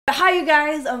Hi you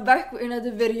guys, I'm back with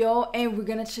another video and we're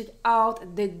gonna check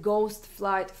out the Ghost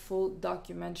Flight full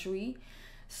documentary.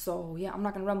 So yeah, I'm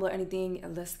not gonna ramble or anything,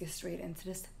 let's get straight into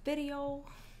this video.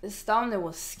 This thumbnail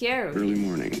was scary. Early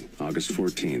morning, August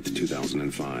 14th,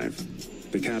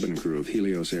 2005. The cabin crew of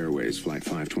Helios Airways Flight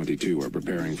 522 are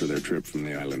preparing for their trip from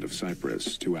the island of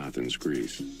Cyprus to Athens,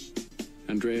 Greece.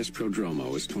 Andreas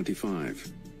Prodromo is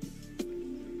 25.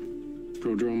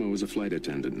 Prodromo is a flight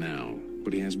attendant now,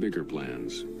 but he has bigger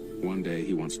plans. One day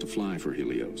he wants to fly for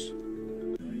Helios.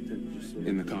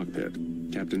 In the cockpit,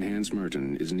 Captain Hans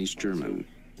Merton is an East German,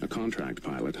 a contract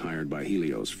pilot hired by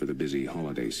Helios for the busy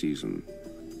holiday season.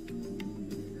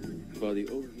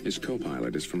 His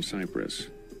co-pilot is from Cyprus.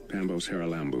 Pambos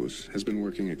Haralambous has been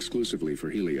working exclusively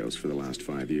for Helios for the last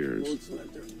 5 years.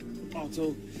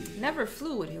 Never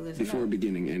flew with Helios. Before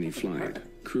beginning any flight,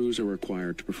 crews are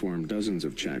required to perform dozens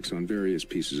of checks on various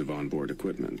pieces of onboard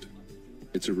equipment.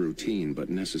 It's a routine but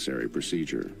necessary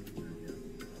procedure.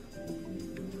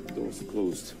 Doors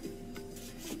closed.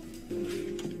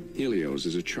 Helios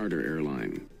is a charter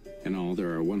airline. In all,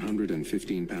 there are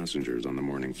 115 passengers on the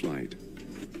morning flight.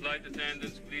 Flight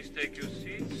attendants, please take your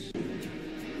seats.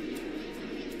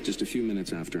 Just a few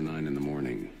minutes after 9 in the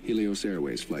morning, Helios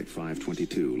Airways Flight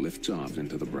 522 lifts off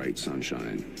into the bright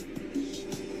sunshine.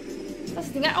 That's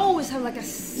the thing, I always have like a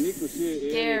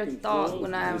scared thought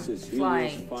when I'm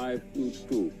flying.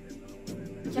 522.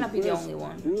 Cannot be the only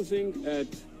one. Cruising at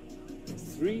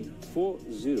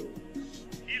 340.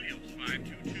 Helios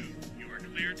 522, you are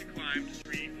cleared to climb to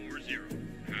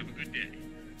 340. Have a good day.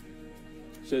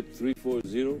 Set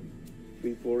 340.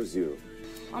 340.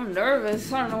 I'm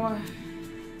nervous, I don't know why.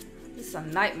 This is a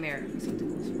nightmare.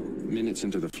 Minutes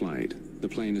into the flight, the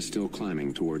plane is still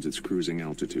climbing towards its cruising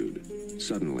altitude.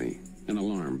 Suddenly, an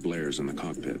alarm blares in the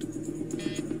cockpit.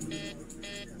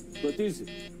 What is it?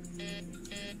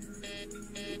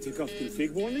 Takeoff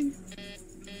config warning?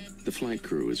 The flight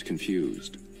crew is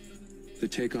confused. The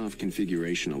takeoff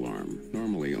configuration alarm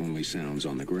normally only sounds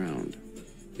on the ground.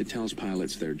 It tells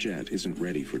pilots their jet isn't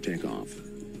ready for takeoff.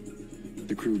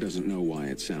 The crew doesn't know why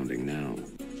it's sounding now.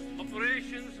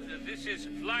 Operations, this is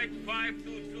Flight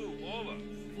 522, over.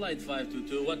 Flight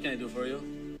 522, what can I do for you?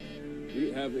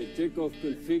 We have a takeoff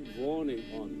config warning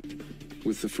on.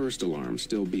 With the first alarm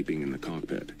still beeping in the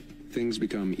cockpit, things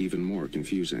become even more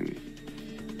confusing.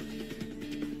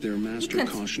 Their master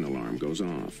caution alarm goes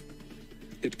off.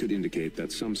 It could indicate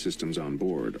that some systems on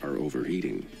board are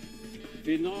overheating.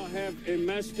 We now have a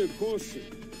master caution.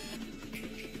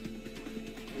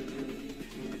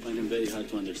 I find him very hard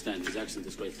to understand. His accent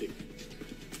is quite thick.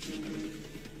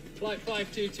 Flight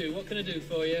 522, what can I do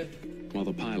for you? While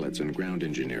the pilots and ground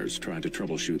engineers try to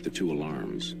troubleshoot the two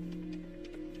alarms,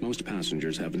 most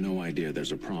passengers have no idea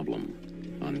there's a problem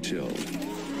until...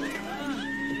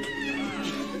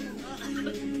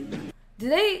 Did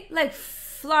they like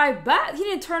fly back? He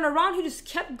didn't turn around, he just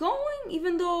kept going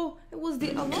even though it was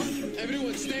the alarm.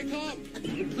 Everyone stay calm.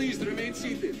 Please remain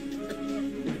seated.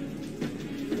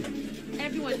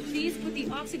 Everyone, please put the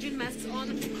oxygen masks on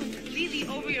completely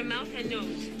over your mouth and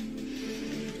nose.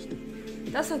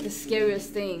 That's like the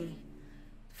scariest thing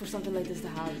for something like this to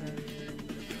happen.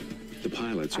 The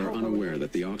pilots are unaware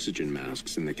that the oxygen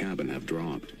masks in the cabin have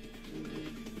dropped.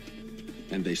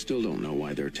 And they still don't know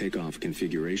why their takeoff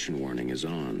configuration warning is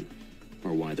on,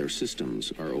 or why their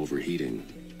systems are overheating.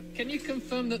 Can you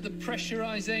confirm that the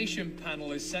pressurization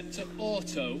panel is set to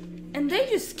auto? And they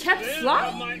just kept Where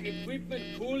are flying? my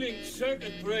equipment cooling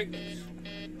circuit breakers?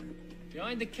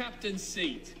 Behind the captain's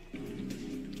seat.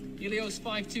 Helios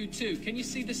 522, can you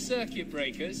see the circuit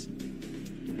breakers?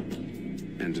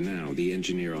 And now the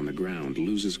engineer on the ground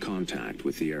loses contact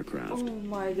with the aircraft. Oh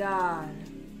my god.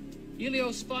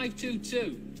 Helios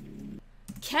 522,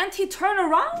 Can't he turn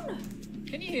around?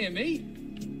 can you hear me?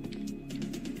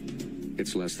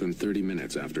 It's less than 30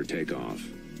 minutes after takeoff,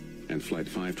 and Flight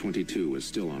 522 is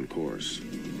still on course.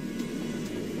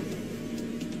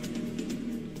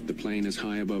 The plane is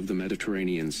high above the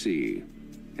Mediterranean Sea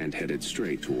and headed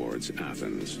straight towards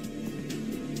Athens.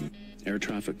 Air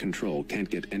traffic control can't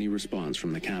get any response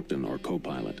from the captain or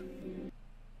co-pilot.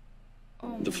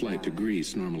 The flight to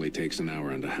Greece normally takes an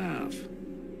hour and a half.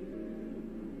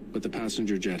 But the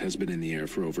passenger jet has been in the air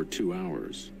for over 2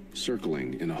 hours,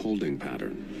 circling in a holding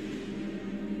pattern.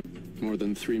 More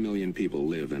than 3 million people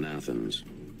live in Athens.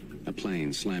 A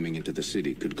plane slamming into the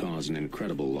city could cause an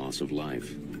incredible loss of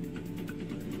life.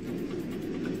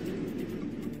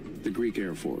 The Greek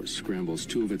Air Force scrambles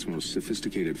 2 of its most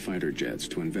sophisticated fighter jets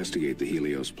to investigate the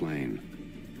Helios plane.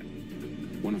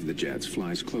 One of the jets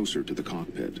flies closer to the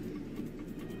cockpit.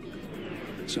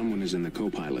 Someone is in the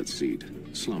co-pilot's seat,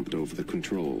 slumped over the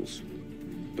controls.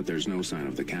 but there's no sign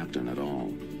of the captain at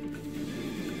all.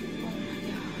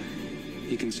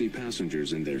 He can see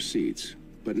passengers in their seats,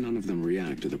 but none of them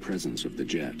react to the presence of the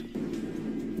jet.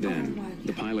 Then,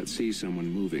 the pilot sees someone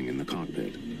moving in the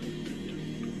cockpit.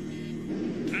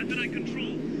 Admiral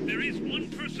Control, there is one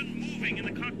person moving in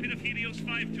the cockpit of Helios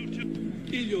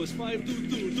 522. Helios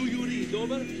 522, do you read?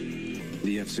 Over?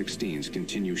 The F-16s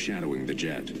continue shadowing the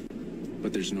jet,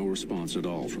 but there's no response at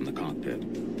all from the cockpit.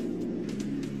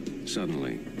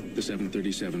 Suddenly, the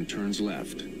 737 turns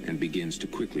left and begins to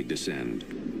quickly descend.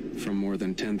 From more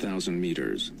than 10,000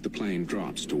 meters, the plane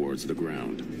drops towards the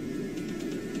ground.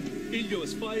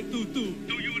 Helios 522.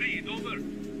 Do you read? Over.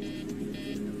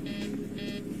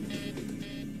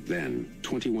 Then,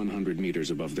 2,100 meters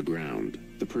above the ground,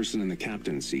 the person in the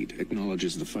captain's seat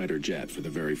acknowledges the fighter jet for the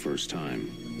very first time.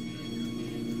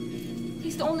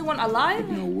 He's the only one alive?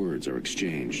 But no words are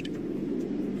exchanged.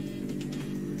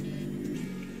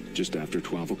 Just after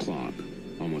 12 o'clock,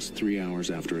 almost 3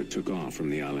 hours after it took off from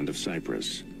the island of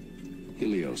Cyprus,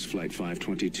 Helios Flight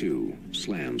 522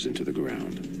 slams into the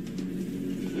ground.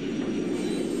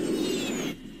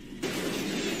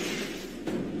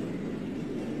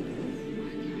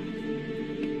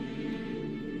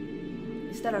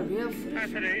 Is that a real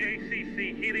Saturday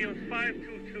ACC, Helios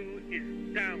 522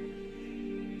 is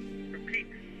down. Repeat,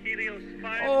 Helios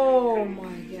 522 Oh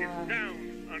my is god.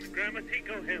 down on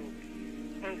Grammatico Hill.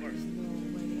 Over. There's no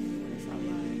way anyone is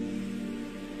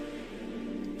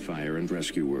alive. Fire and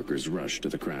rescue workers rush to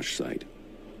the crash site.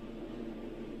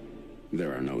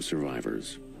 There are no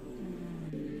survivors.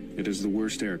 It is the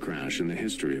worst air crash in the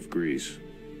history of Greece.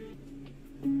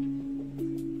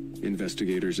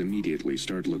 Investigators immediately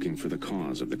start looking for the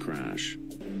cause of the crash.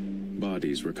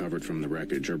 Bodies recovered from the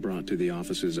wreckage are brought to the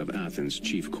offices of Athens'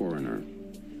 chief coroner.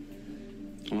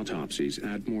 Autopsies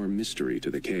add more mystery to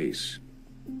the case.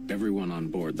 Everyone on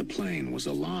board the plane was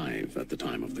alive at the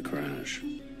time of the crash.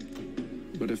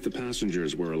 But if the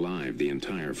passengers were alive the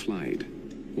entire flight,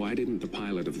 why didn't the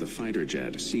pilot of the fighter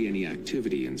jet see any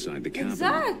activity inside the cabin?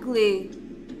 Exactly.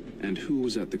 And who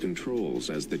was at the controls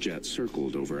as the jet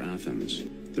circled over Athens?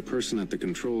 The person at the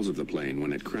controls of the plane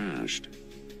when it crashed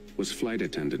was flight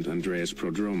attendant Andreas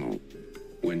Prodromo.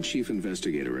 When Chief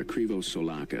Investigator Akrivos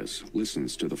Soulakis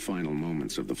listens to the final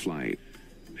moments of the flight,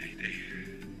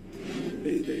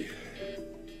 Mayday.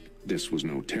 this was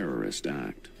no terrorist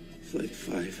act. Flight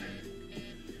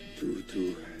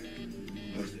 522.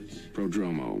 Athens.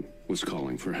 Prodromo was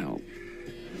calling for help.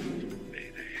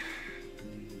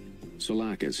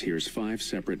 Soulakis hears 5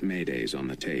 separate maydays on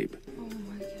the tape. Oh my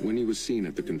god. When he was seen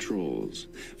at the controls,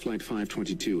 Flight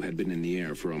 522 had been in the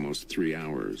air for almost 3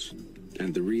 hours.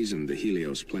 And the reason the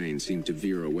Helios plane seemed to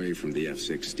veer away from the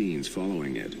F-16s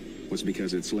following it was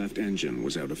because its left engine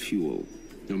was out of fuel.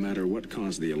 No matter what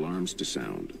caused the alarms to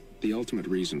sound, the ultimate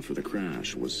reason for the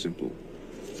crash was simple.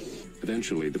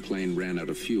 Eventually, the plane ran out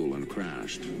of fuel and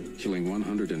crashed, killing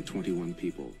 121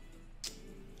 people.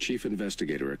 Chief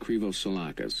Investigator Akrivos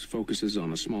Soulakis focuses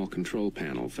on a small control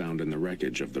panel found in the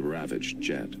wreckage of the ravaged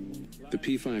jet. The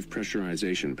P5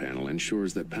 pressurization panel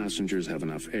ensures that passengers have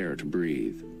enough air to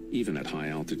breathe, even at high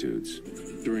altitudes.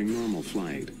 During normal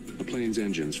flight, a plane's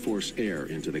engines force air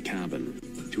into the cabin.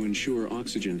 To ensure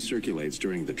oxygen circulates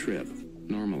during the trip,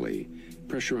 normally,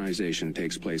 pressurization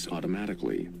takes place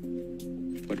automatically.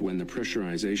 But when the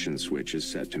pressurization switch is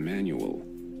set to manual,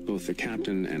 both the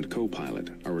captain and co-pilot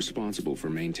are responsible for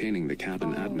maintaining the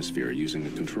cabin atmosphere using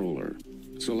a controller.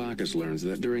 Soulakis learns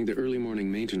that during the early morning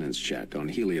maintenance check on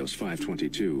Helios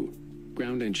 522,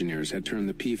 ground engineers had turned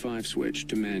the P5 switch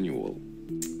to manual.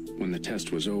 When the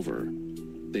test was over,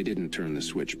 they didn't turn the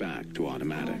switch back to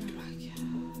automatic. Oh my god.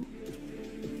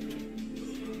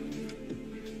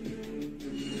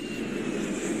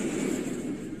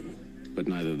 But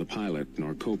neither the pilot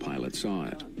nor co-pilot saw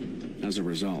it. As a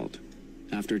result,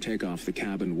 after takeoff, the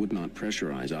cabin would not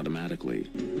pressurize automatically.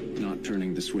 Not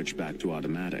turning the switch back to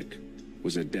automatic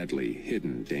was a deadly,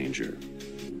 hidden danger.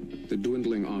 The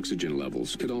dwindling oxygen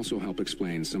levels could also help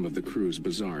explain some of the crew's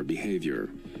bizarre behavior.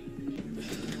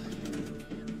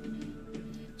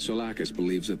 Soulakis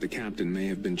believes that the captain may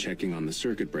have been checking on the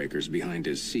circuit breakers behind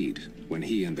his seat when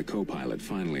he and the co-pilot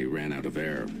finally ran out of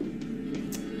air.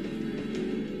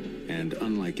 And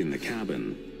unlike in the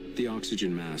cabin, the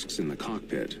oxygen masks in the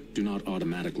cockpit do not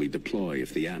automatically deploy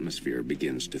if the atmosphere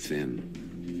begins to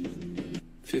thin.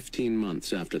 15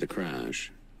 months after the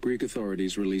crash, Greek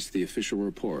authorities released the official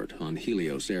report on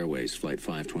Helios Airways Flight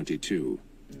 522.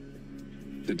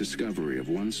 The discovery of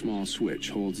one small switch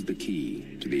holds the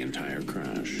key to the entire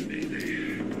crash.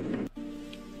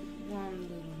 One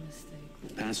little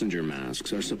mistake. Passenger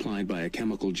masks are supplied by a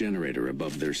chemical generator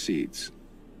above their seats.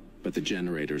 but the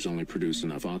generators only produce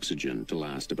enough oxygen to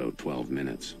last about 12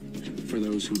 minutes. For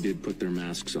those who did put their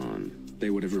masks on, they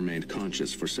would have remained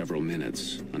conscious for several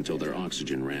minutes until their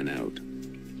oxygen ran out.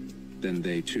 Then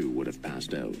they too would have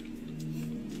passed out.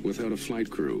 Without a flight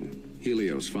crew,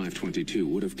 Helios 522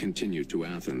 would have continued to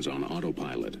Athens on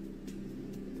autopilot.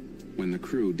 When the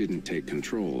crew didn't take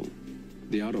control,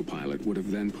 the autopilot would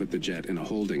have then put the jet in a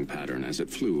holding pattern as it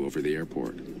flew over the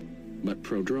airport. But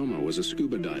Prodromou was a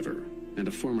scuba diver and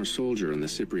a former soldier in the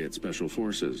Cypriot Special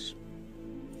Forces.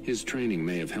 His training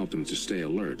may have helped him to stay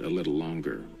alert a little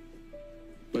longer.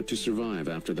 But to survive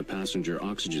after the passenger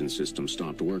oxygen system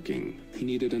stopped working, he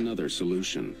needed another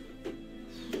solution.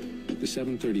 The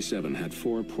 737 had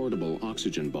 4 portable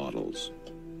oxygen bottles.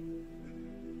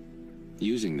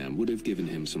 Using them would have given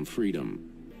him some freedom.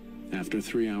 After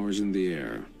 3 hours in the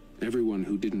air, everyone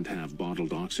who didn't have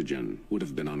bottled oxygen would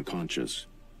have been unconscious.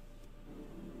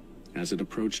 As it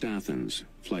approached Athens,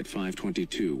 Flight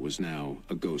 522 was now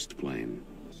a ghost plane.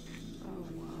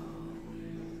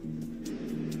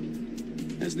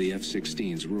 As the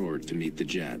F-16s roared to meet the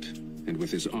jet, and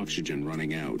with his oxygen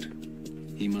running out,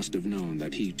 he must have known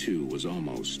that he too was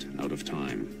almost out of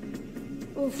time.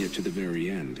 Oof. Yet to the very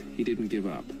end, he didn't give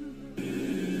up.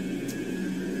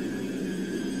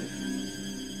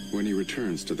 When he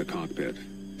returns to the cockpit,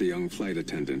 the young flight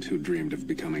attendant who dreamed of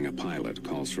becoming a pilot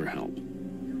calls for help.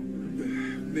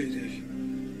 Mayday.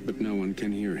 But no one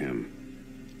can hear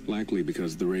him, likely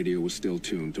because the radio was still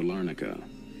tuned to Larnaca,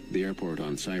 the airport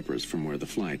on Cyprus from where the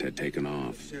flight had taken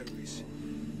off.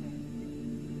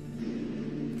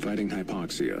 Fighting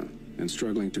hypoxia and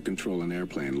struggling to control an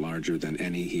airplane larger than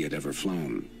any he had ever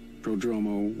flown,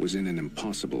 Prodromou was in an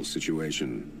impossible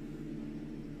situation.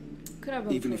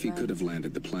 Even if he could have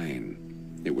landed the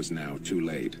plane, it was now too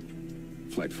late.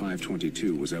 Flight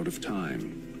 522 was out of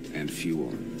time and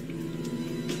fuel.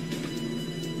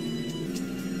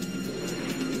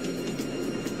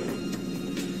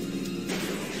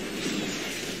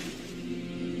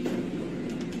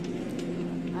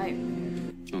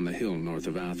 On the hill north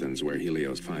of Athens where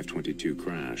Helios 522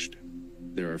 crashed,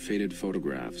 there are faded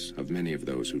photographs of many of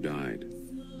those who died.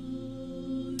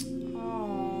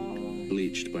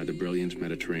 Bleached by the brilliant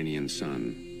Mediterranean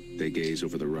sun, they gaze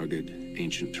over the rugged,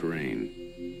 ancient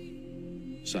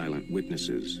terrain, silent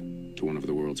witnesses to one of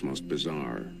the world's most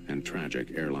bizarre and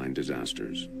tragic airline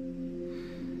disasters.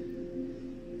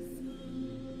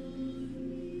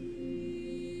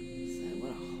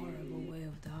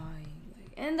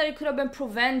 And that it could have been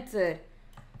prevented.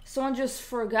 Someone just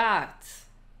forgot.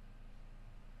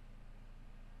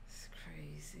 It's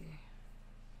crazy.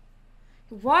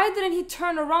 Why didn't he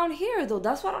turn around here though?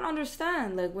 That's what I don't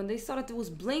understand. Like when they saw that it was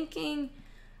blinking,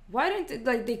 why didn't they,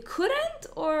 like they couldn't?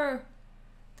 Or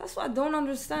that's what I don't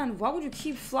understand. Why would you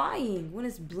keep flying when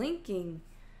it's blinking?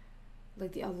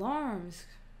 Like the alarms.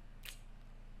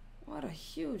 What a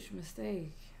huge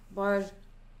mistake. But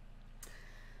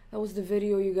that was the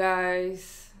video, you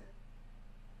guys.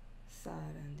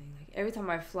 Sad ending. Like every time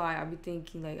I fly, I'll be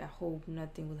thinking like I hope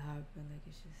nothing will happen. Like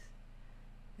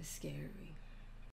it's scary.